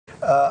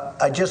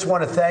I just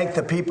want to thank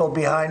the people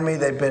behind me.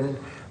 They've been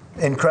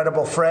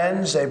incredible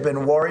friends. They've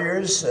been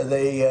warriors.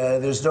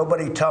 There's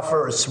nobody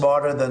tougher or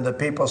smarter than the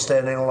people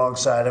standing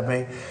alongside of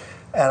me.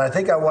 And I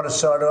think I want to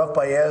start off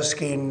by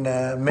asking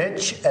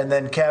Mitch and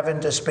then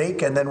Kevin to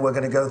speak, and then we're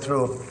going to go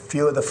through a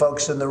few of the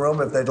folks in the room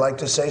if they'd like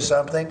to say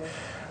something.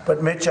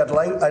 But Mitch,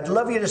 I'd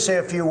love you to say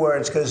a few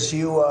words, because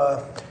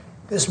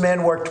this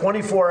man worked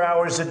 24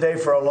 hours a day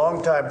for a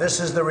long time. This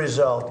is the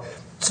result.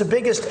 It's the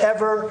biggest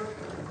ever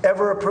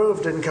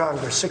approved in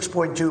Congress,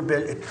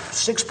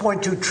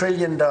 $6.2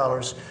 trillion.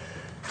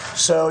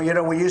 So, you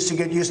know, we used to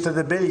get used to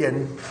the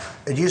billion.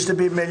 It used to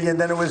be million,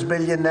 then it was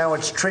billion, now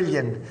it's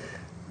trillion.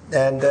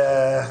 And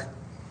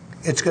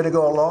it's going to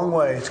go a long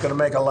way. It's going to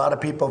make a lot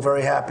of people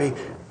very happy.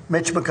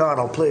 Mitch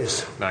McConnell,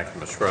 please. Thank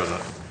you, Mr.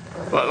 President.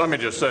 Well, let me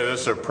just say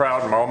this is a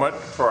proud moment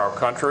for our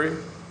country,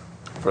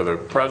 for the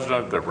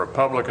President, the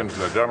Republicans,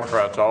 and the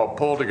Democrats all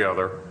pulled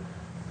together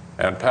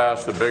and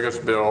passed the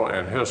biggest bill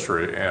in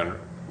history in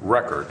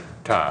record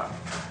time.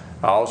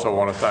 I also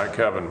want to thank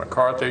Kevin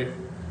McCarthy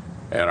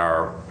and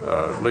our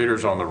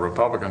leaders on the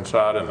Republican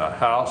side in the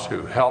House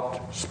who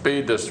helped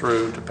speed this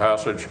through to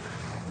passage.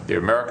 The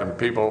American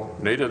people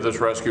needed this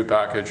rescue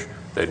package.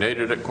 They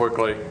needed it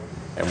quickly,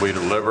 and we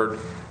delivered.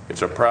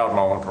 It's a proud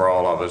moment for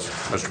all of us.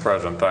 Mr.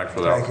 President, thanks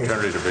for the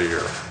opportunity to be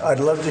here. I'd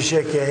love to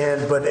shake your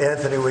hand, but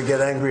Anthony would get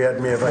angry at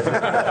me if I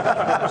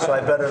did. So I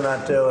better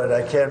not do it.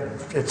 I can't.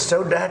 It's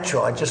so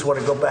natural. I just want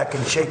to go back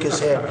and shake his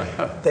hand.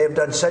 They have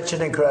done such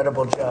an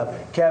incredible job.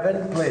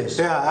 Kevin, please.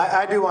 Yeah,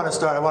 I do want to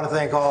start. I want to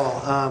thank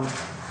all.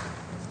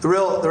 The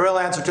real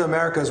answer to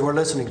America is we're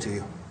listening to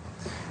you.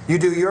 You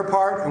do your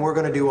part, and we're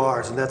going to do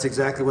ours, and that's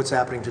exactly what's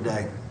happening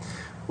today.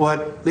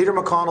 What Leader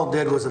McConnell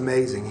did was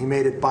amazing. He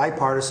made it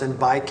bipartisan,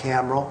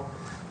 bicameral.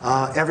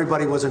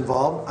 Everybody was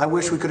involved. I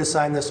wish we could have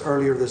signed this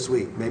earlier this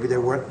week. Maybe there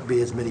wouldn't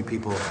be as many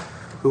people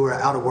who are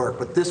out of work,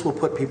 but this will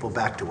put people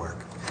back to work.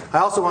 I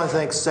also want to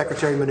thank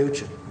Secretary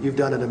Mnuchin. You've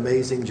done an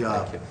amazing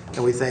job,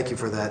 and we thank you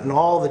for that, and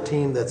all the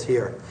team that's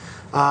here.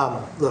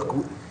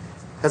 Look,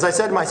 as I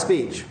said in my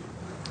speech,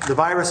 the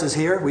virus is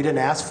here. We didn't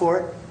ask for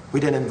it. We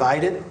didn't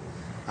invite it.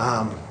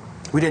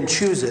 We didn't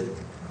choose it,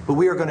 but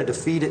we are going to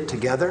defeat it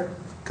together,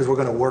 because we're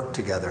going to work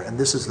together, and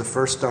this is the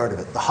first start of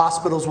it. The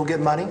hospitals will get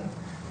money,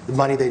 the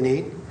money they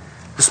need.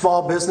 The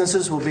small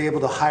businesses will be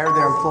able to hire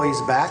their employees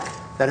back.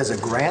 That is a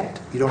grant.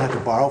 You don't have to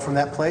borrow from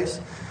that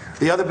place.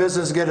 The other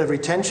businesses get a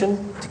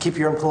retention to keep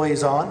your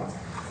employees on.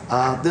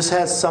 This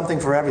has something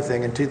for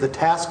everything, and to the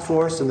task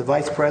force and the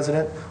Vice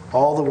President,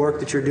 all the work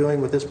that you're doing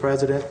with this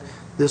President,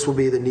 this will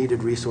be the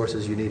needed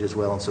resources you need as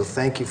well. And so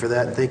thank you for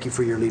that, and thank you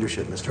for your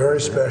leadership, Mr. Very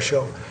President.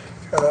 special.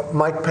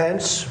 Mike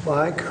Pence,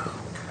 Mike?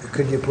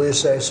 Could you please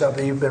say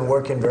something? You've been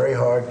working very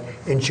hard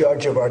in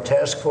charge of our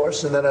task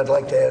force, and then I'd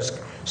like to ask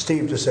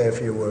Steve to say a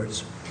few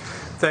words.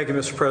 Thank you,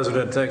 Mr.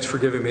 President. Thanks for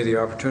giving me the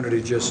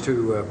opportunity just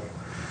to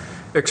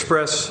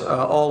express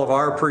all of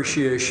our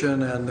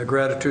appreciation and the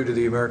gratitude to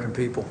the American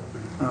people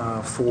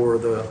for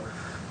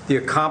the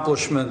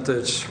accomplishment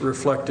that's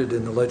reflected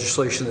in the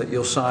legislation that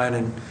you'll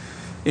sign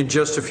in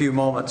just a few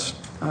moments.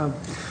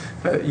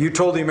 You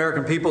told the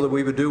American people that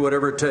we would do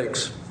whatever it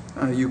takes.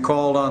 You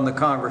called on the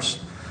Congress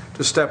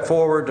to step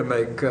forward to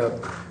make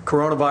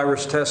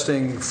coronavirus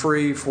testing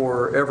free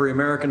for every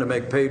American, to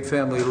make paid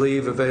family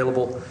leave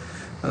available.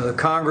 The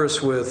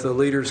Congress, with the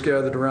leaders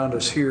gathered around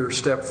us here,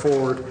 stepped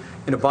forward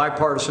in a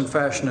bipartisan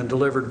fashion and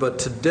delivered. But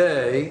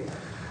today,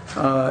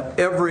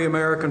 every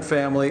American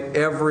family,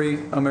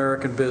 every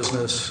American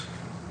business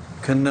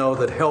can know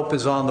that help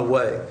is on the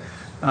way.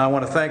 I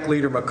want to thank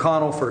Leader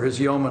McConnell for his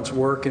yeoman's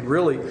work in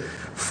really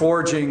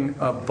forging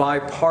a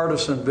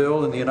bipartisan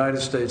bill in the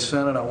United States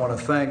Senate. I want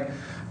to thank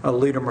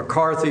Leader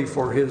McCarthy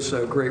for his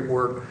great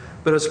work.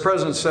 But as the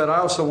President said, I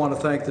also want to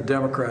thank the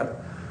Democrat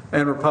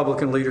and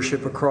Republican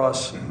leadership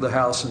across the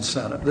House and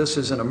Senate. This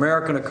is an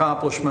American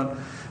accomplishment.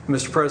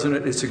 Mr.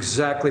 President, it's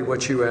exactly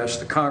what you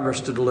asked the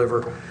Congress to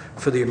deliver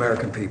for the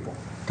American people.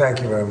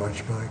 Thank you very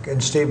much, Mike.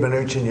 And Steve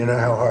Mnuchin, you know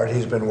how hard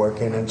he's been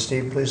working. And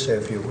Steve, please say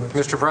a few words.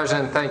 Mr.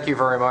 President, thank you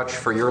very much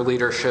for your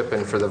leadership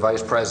and for the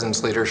Vice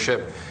President's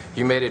leadership.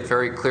 You made it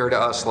very clear to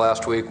us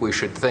last week we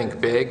should think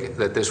big,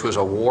 that this was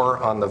a war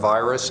on the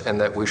virus, and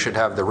that we should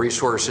have the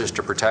resources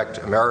to protect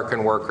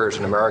American workers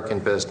and American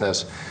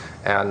business.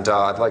 And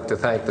I'd like to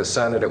thank the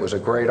Senate. It was a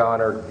great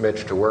honor,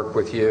 Mitch, to work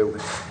with you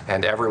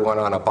and everyone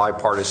on a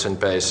bipartisan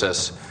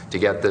basis to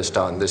get this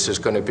done. This is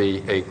going to be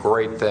a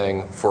great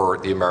thing for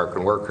the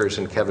American workers.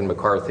 And Kevin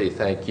McCarthy,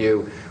 thank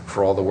you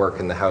for all the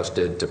work in the House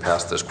did to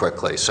pass this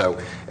quickly. So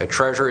at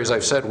Treasury, as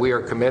I've said, we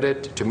are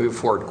committed to move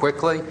forward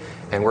quickly,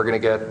 and we're going to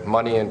get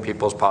money in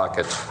people's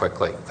pockets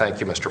quickly. Thank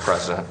you, Mr.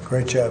 President.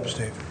 Great job,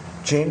 Steve.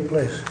 Gene,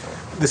 please.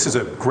 This is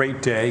a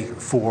great day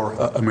for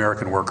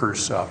American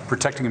workers.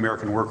 Protecting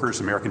American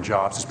workers, American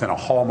jobs has been a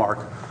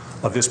hallmark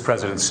of this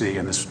presidency,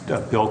 and this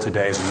bill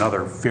today is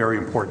another very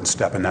important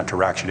step in that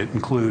direction. It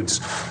includes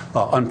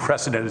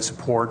unprecedented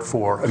support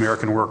for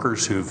American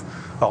workers who've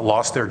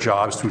lost their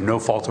jobs through no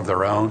fault of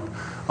their own.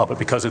 but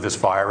because of this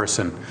virus,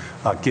 and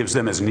gives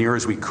them as near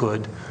as we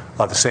could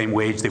the same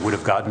wage they would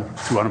have gotten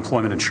through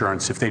unemployment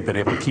insurance if they'd been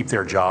able to keep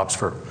their jobs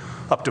for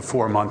up to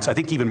 4 months. I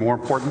think even more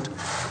important,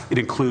 it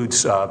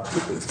includes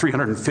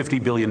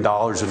 $350 billion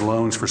in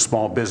loans for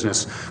small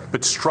business,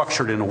 but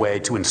structured in a way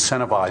to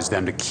incentivize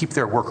them to keep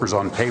their workers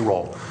on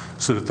payroll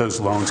so that those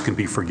loans can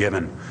be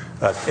forgiven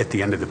at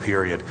the end of the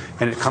period.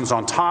 And it comes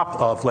on top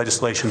of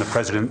legislation the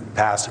President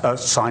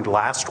signed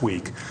last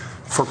week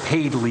for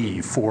paid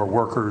leave for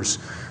workers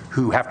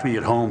who have to be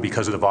at home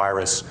because of the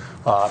virus,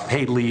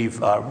 paid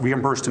leave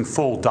reimbursed in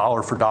full,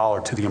 dollar for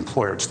dollar to the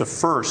employer. It's the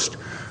first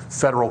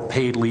federal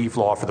paid leave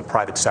law for the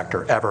private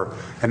sector ever,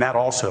 and that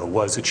also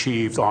was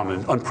achieved on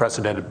an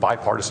unprecedented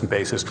bipartisan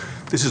basis.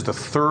 This is the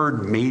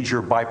third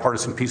major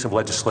bipartisan piece of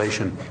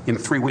legislation in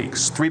 3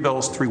 weeks, 3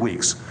 bills, 3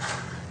 weeks,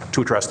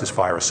 to address this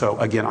virus. So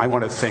again, I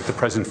want to thank the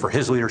President for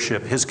his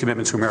leadership, his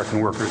commitment to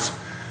American workers,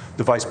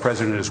 the Vice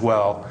President as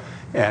well,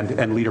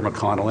 and Leader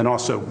McConnell, and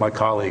also my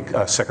colleague,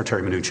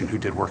 Secretary Mnuchin, who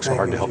did work so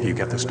hard to help you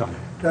get this done.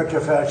 Dr.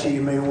 Fauci,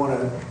 you may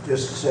want to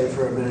just say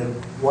for a minute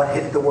what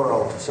hit the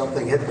world.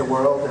 Something hit the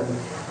world, and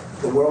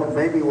the world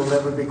maybe will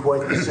never be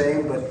quite the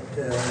same, but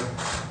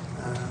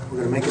we're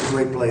going to make it a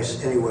great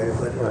place anyway.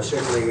 But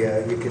certainly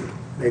you could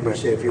maybe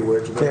say a few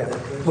words about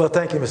that. Well,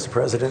 thank you, Mr.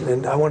 President,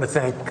 and I want to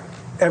thank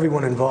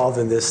everyone involved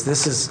in this.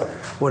 This is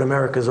what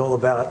America is all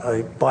about,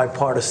 a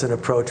bipartisan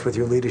approach with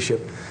your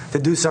leadership to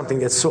do something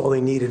that's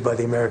sorely needed by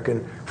the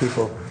American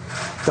people.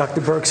 Dr.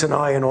 Birx and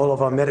I and all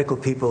of our medical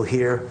people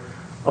here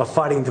are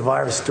fighting the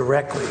virus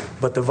directly,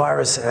 but the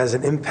virus has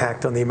an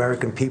impact on the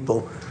American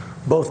people,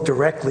 both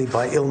directly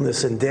by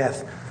illness and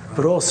death,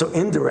 but also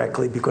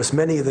indirectly because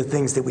many of the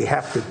things that we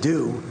have to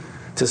do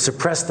to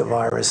suppress the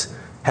virus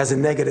has a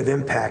negative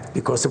impact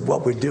because of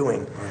what we're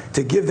doing.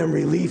 To give them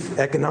relief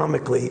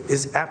economically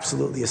is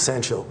absolutely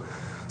essential.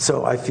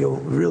 So I feel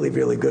really,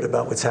 really good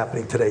about what's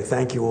happening today.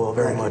 Thank you all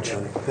very much.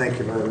 Thank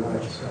you very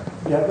much.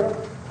 Deborah,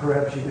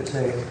 perhaps you could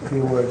say a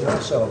few words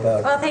also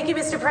about. Well, thank you,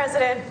 Mr.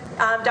 President.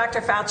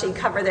 Dr. Fauci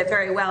covered it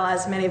very well.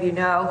 As many of you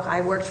know, I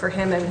worked for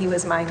him and he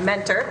was my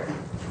mentor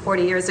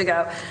 40 years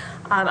ago.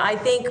 I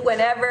think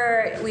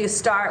whenever we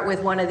start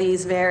with one of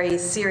these very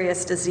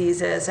serious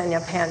diseases and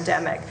a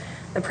pandemic,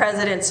 the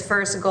President's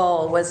first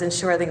goal was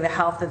ensuring the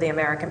health of the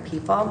American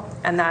people,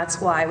 and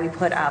that's why we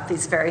put out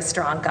these very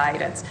strong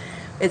guidance.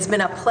 It's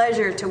been a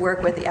pleasure to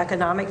work with the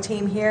economic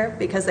team here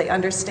because they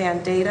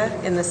understand data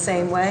in the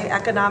same way.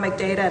 Economic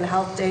data and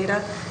health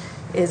data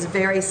is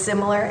very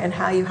similar in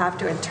how you have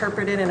to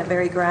interpret it in a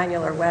very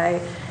granular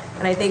way.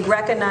 And I think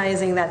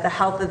recognizing that the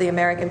health of the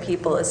American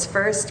people is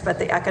first, but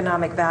the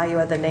economic value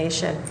of the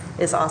nation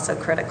is also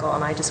critical.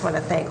 And I just want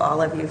to thank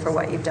all of you for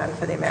what you've done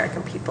for the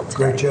American people today.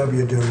 Great job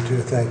you're doing, too.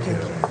 Thank you.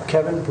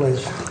 Kevin,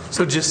 please.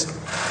 So just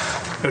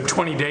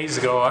 20 days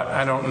ago,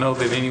 I don't know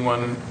that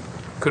anyone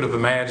could have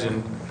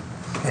imagined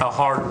how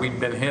hard we'd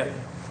been hit,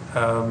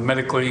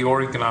 medically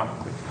or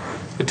economically.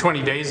 But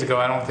 20 days ago,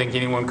 I don't think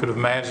anyone could have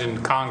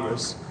imagined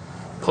Congress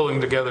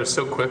pulling together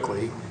so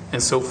quickly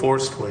and so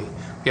forcefully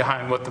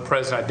behind what the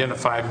President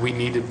identified we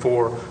needed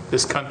for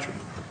this country.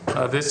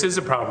 This is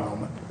a proud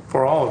moment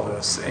for all of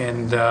us,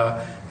 and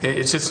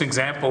it's just an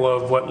example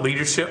of what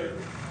leadership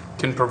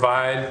can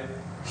provide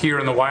here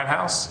in the White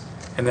House,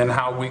 and then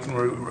how we can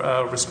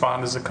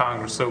respond as a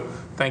Congress. So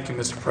thank you,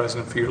 Mr.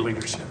 President, for your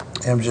leadership.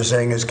 I'm just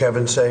saying, as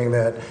Kevin's saying,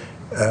 that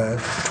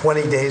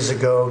 20 days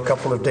ago, a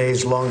couple of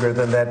days longer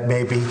than that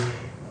maybe,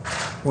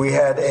 we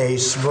had a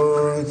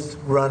smooth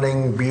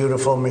running,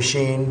 beautiful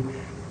machine.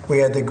 We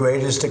had the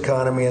greatest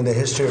economy in the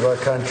history of our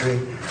country.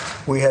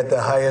 We had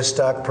the highest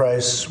stock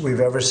price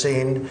we've ever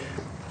seen.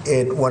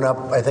 It went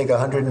up, I think,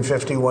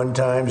 151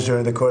 times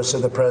during the course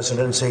of the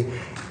presidency.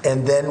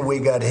 And then we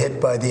got hit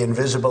by the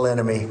invisible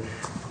enemy.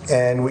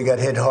 And we got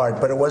hit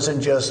hard. But it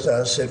wasn't just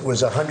us. It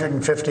was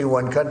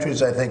 151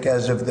 countries, I think,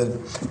 as of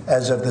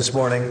this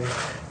morning.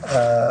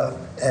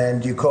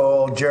 And you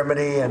call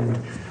Germany and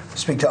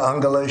speak to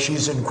Angela.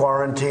 She's in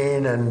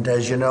quarantine. And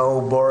as you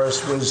know,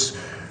 Boris was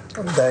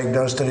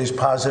diagnosed that he's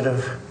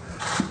positive,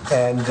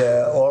 and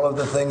all of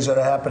the things that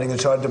are happening,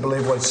 it's hard to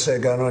believe what's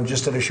gone on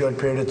just in a short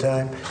period of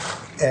time.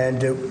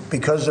 And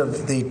because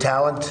of the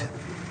talent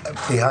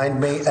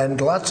behind me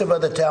and lots of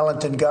other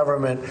talent in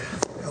government,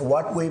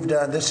 what we've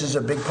done, this is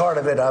a big part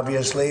of it,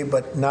 obviously,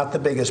 but not the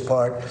biggest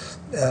part.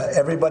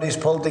 Everybody's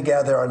pulled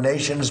together. Our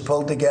nation's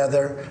pulled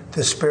together.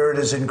 The spirit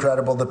is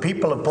incredible. The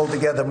people have pulled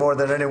together more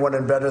than anyone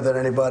and better than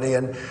anybody,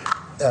 and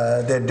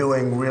they're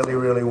doing really,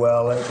 really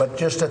well. But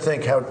just to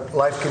think how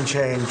life can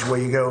change,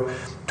 where you go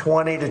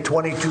 20 to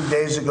 22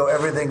 days ago,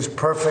 everything's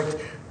perfect.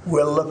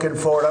 We're looking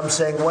forward. I'm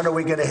saying, when are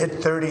we going to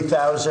hit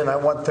 30,000? I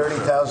want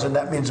 30,000.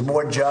 That means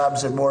more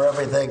jobs and more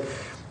everything.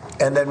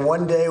 And then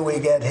one day we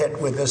get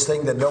hit with this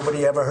thing that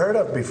nobody ever heard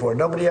of before.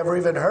 Nobody ever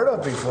even heard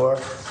of before.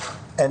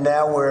 And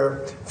now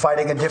we're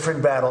fighting a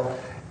different battle.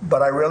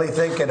 But I really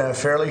think in a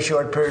fairly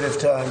short period of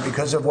time,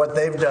 because of what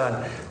they've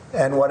done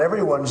and what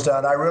everyone's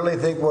done, I really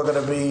think we're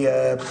going to be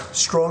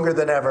stronger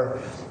than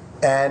ever.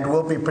 and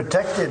we'll be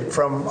protected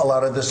from a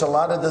lot of this. A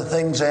lot of the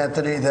things,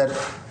 Anthony,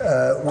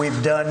 that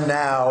we've done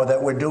now,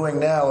 that we're doing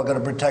now, are going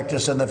to protect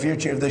us in the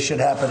future if this should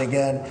happen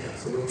again.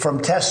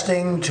 From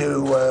testing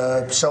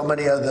to so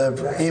many other,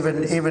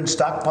 even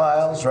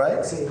stockpiles, right?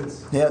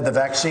 Vaccines. Yeah, the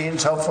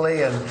vaccines,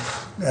 hopefully, and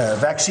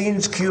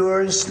vaccines,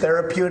 cures,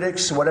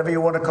 therapeutics, whatever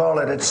you want to call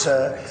it. It's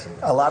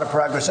a lot of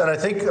progress. And I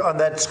think on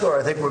that score,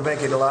 I think we're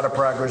making a lot of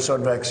progress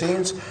on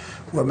vaccines.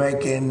 We're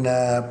making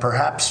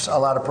perhaps a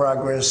lot of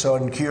progress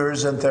on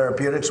cures and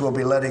therapeutics. We'll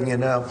be letting you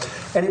know.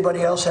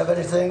 Anybody else have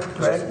anything?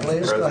 Greg,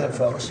 please. Go ahead,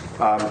 fellas.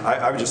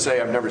 I would just say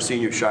I've never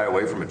seen you shy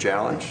away from a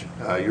challenge.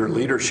 Your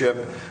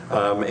leadership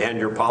and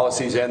your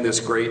policies and this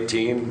great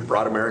team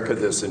brought America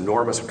this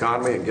enormous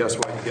economy, and guess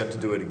what? You get to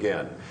do it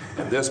again.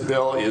 And this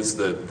bill is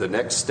the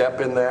next step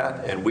in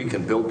that, and we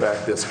can build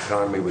back this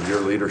economy with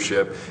your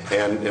leadership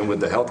and with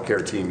the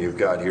healthcare team you've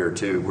got here,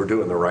 too. We're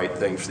doing the right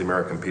things for the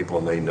American people,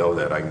 and they know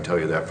that. I can tell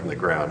you that from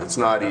the ground. It's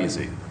not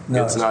easy.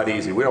 No, it's not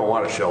easy. We don't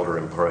want to shelter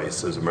in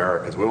place as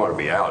Americans. We want to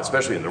be out,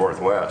 especially in the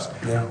Northwest.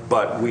 Yeah.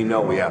 But we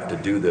know we have to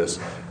do this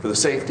for the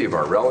safety of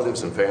our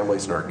relatives and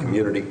families and our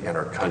community and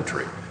our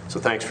country. So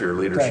thanks for your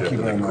leadership Thank you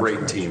and the very much,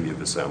 great team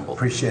you've assembled.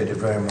 Appreciate it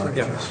very much.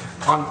 Yeah.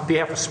 On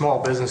behalf of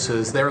small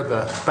businesses, they're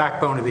the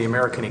backbone of the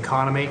American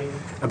economy.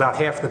 About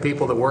half the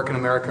people that work in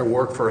America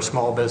work for a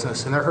small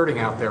business, and they're hurting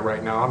out there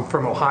right now. I'm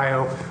from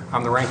Ohio.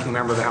 I'm the ranking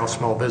member of the House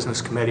Small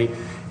Business Committee.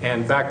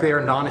 And back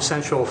there,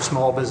 non-essential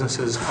small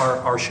businesses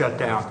are shut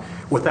down.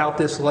 Without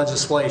this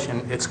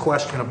legislation, it's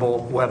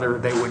questionable whether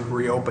they would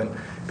reopen.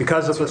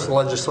 Because of this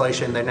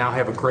legislation, they now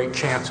have a great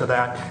chance of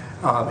that.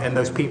 And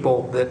those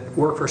people that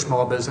work for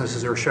small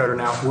businesses or are shuttered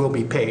out will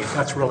be paid.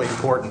 That's really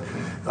important.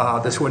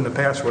 This wouldn't have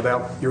passed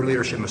without your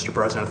leadership, Mr.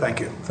 President. Thank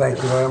you. Thank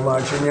you very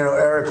much. And you know,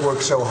 Eric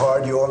worked so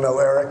hard. You all know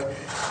Eric.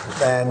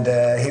 And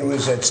he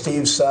was at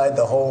Steve's side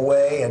the whole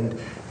way.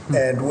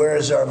 And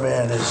where's our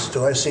man?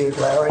 Do I see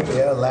Larry?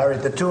 Yeah, Larry.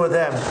 The two of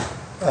them.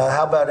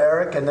 How about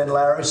Eric and then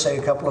Larry say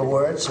a couple of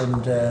words?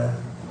 And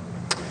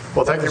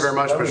well, thank you very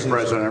much, Mr.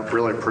 President. I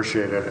really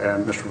appreciate it,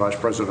 and Mr. Vice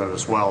President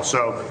as well.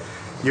 So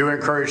you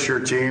encouraged your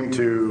team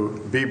to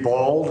be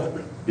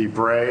bold, be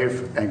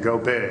brave, and go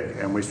big,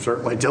 and we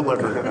certainly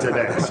delivered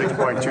today.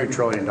 $6.2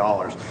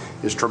 trillion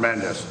is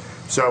tremendous.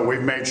 So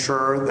we've made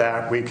sure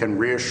that we can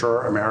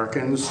reassure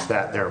Americans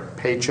that their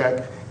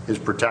paycheck is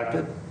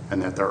protected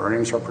and that their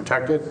earnings are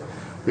protected.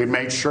 We've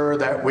made sure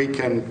that we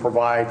can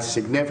provide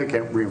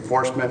significant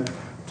reinforcement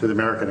to the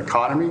American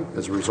economy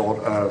as a result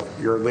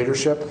of your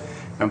leadership.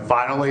 And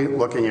finally,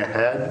 looking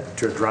ahead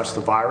to address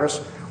the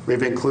virus,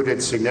 we've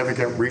included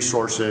significant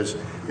resources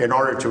in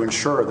order to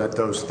ensure that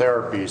those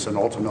therapies and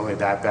ultimately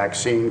that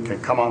vaccine can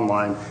come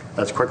online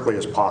as quickly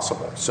as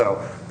possible.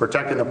 So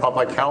protecting the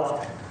public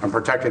health and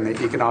protecting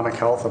the economic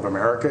health of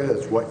America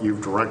is what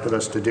you've directed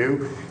us to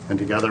do. And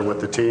together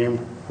with the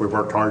team, we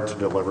worked hard to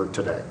deliver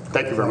today.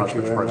 Thank you very much,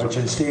 Mr. President.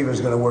 And Steve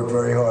is going to work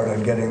very hard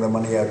on getting the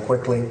money out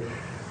quickly.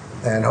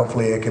 And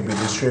hopefully it can be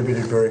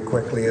distributed very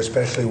quickly,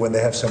 especially when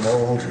they have some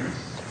old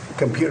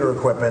computer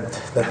equipment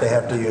that they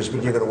have to use,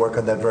 but you're going to work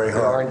on that very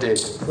hard. We are indeed.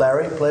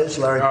 Larry, please.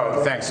 Larry.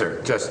 Oh, thanks,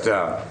 sir. Just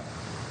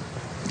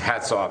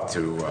hats off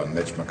to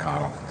Mitch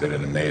McConnell. Did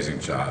an amazing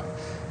job,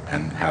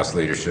 and House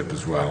leadership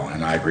as well.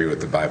 And I agree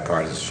with the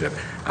bipartisanship.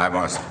 I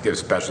want to give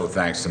special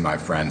thanks to my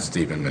friend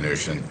Stephen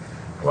Mnuchin,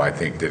 who I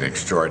think did an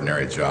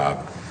extraordinary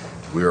job.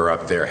 We were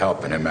up there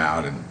helping him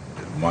out in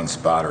one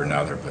spot or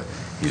another, but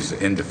he's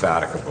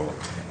indefatigable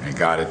and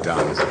got it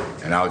done.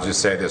 And I'll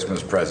just say this,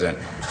 Mr. President.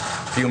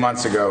 A few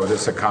months ago,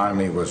 this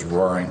economy was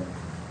roaring,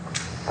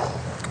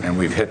 and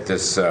we've hit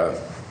this,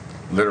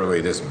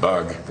 literally this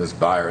bug, this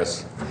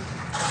virus,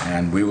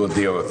 and we will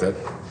deal with it.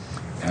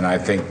 And I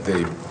think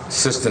the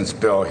assistance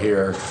bill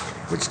here,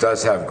 which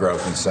does have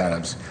growth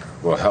incentives,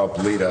 will help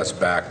lead us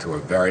back to a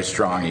very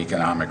strong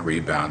economic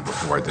rebound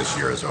before this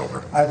year is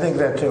over. I think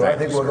that too. I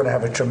think we're going to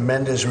have a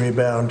tremendous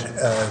rebound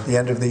the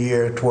end of the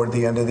year, toward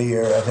the end of the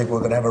year. I think we're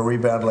going to have a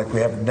rebound like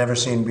we have never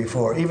seen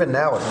before. Even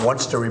now, it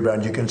wants to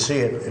rebound. You can see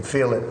it,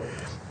 feel it.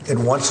 It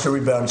wants to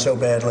rebound so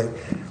badly.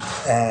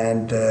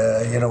 And,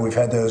 you know, we've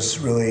had those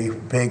really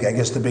big, I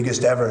guess the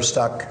biggest ever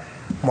stock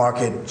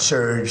market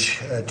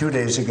surge 2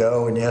 days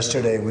ago, and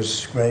yesterday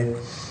was great.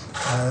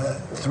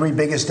 3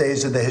 biggest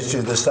days in the history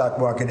of the stock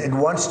market. It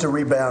wants to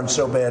rebound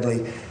so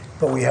badly,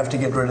 but we have to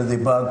get rid of the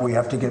bug. We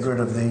have to get rid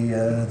of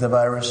the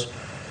virus.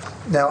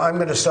 Now, I'm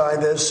going to sign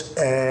this,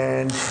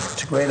 and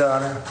it's a great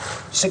honor.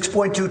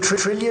 $6.2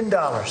 trillion.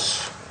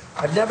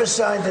 I've never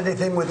signed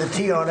anything with a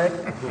T on it.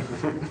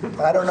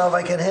 I don't know if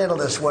I can handle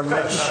this one,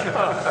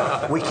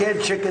 Mitch. We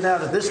can't chicken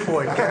out at this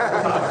point,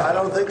 can we? I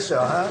don't think so,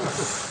 huh?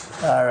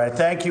 All right,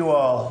 thank you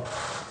all.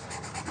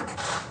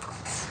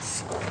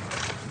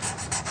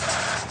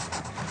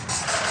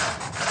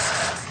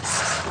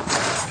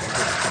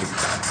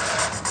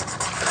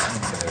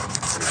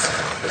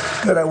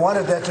 Good, I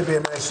wanted that to be a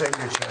nice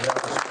signature.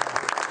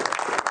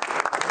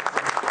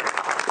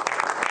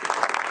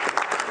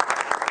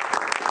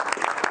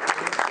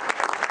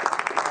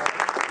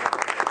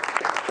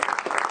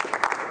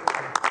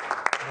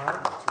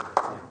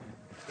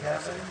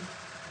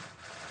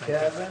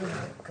 Kevin,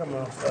 come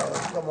on, fella,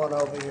 come on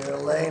over here.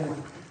 Elaine,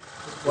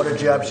 what a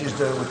job she's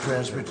doing with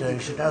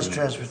transportation. How's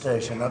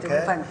transportation,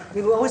 okay? Fine.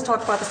 You always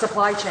talk about the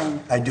supply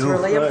chain. I do.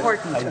 It's really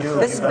important. I do.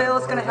 This You better bill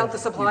is going to believe help it. the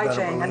You supply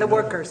better chain and the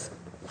believe it. workers.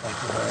 Thank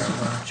you very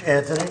much.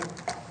 Anthony?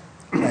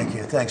 Thank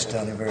you. Thanks,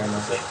 Tony, very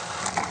much.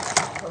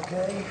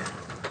 Okay.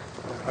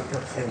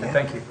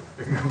 Thank you.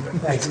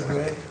 Thank you,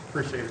 Greg.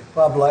 Appreciate it.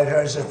 Bob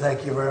Lighthizer,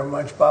 thank you very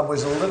much. Bob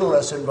was a little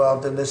less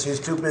involved in this. He's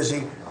too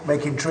busy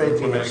making trade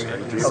deals.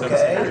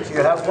 Okay, do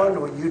you have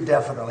one? Well, you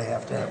definitely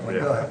have to have one.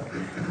 Go ahead.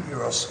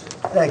 You're awesome.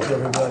 Thank you,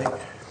 everybody.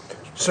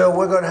 So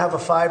we're going to have a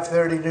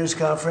 5:30 news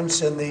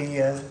conference in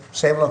the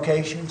same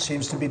location.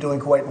 Seems to be doing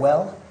quite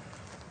well.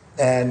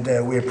 And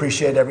we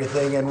appreciate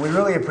everything. And we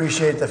really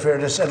appreciate the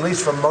fairness, at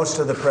least from most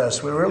of the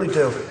press. We really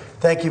do.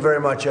 Thank you very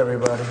much,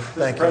 everybody.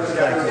 Thank you.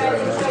 Thank you very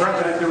much. Mr.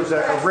 President, there was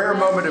a rare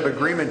moment of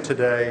agreement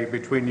today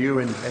between you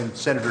and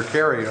Senator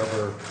Kerry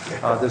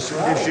over this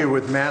issue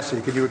with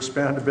Massey. Could you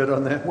expand a bit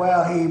on that?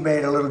 Well, he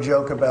made a little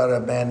joke about a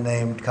man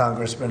named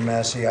Congressman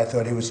Massey. I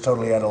thought he was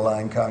totally out of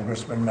line,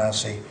 Congressman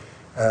Massey.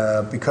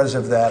 Because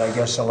of that, I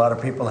guess a lot of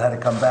people had to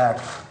come back,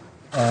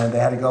 and they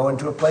had to go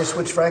into a place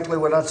which, frankly,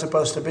 we're not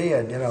supposed to be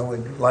in, you know,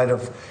 in light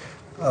of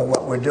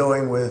what we're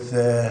doing with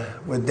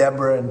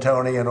Deborah and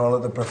Tony and all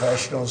of the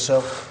professionals.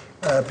 So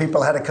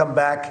people had to come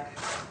back,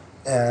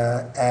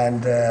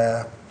 and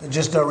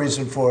just no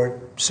reason for it.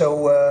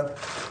 So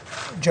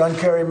John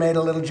Kerry made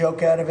a little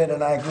joke out of it,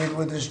 and I agreed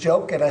with his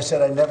joke, and I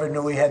said I never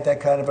knew he had that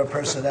kind of a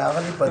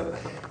personality, but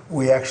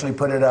we actually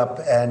put it up,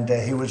 and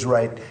he was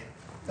right.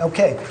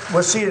 Okay,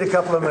 we'll see you in a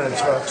couple of minutes,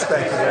 folks.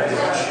 Thank you very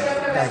much.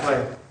 Thank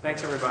you.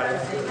 Thanks, everybody.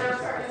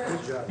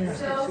 Good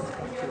job.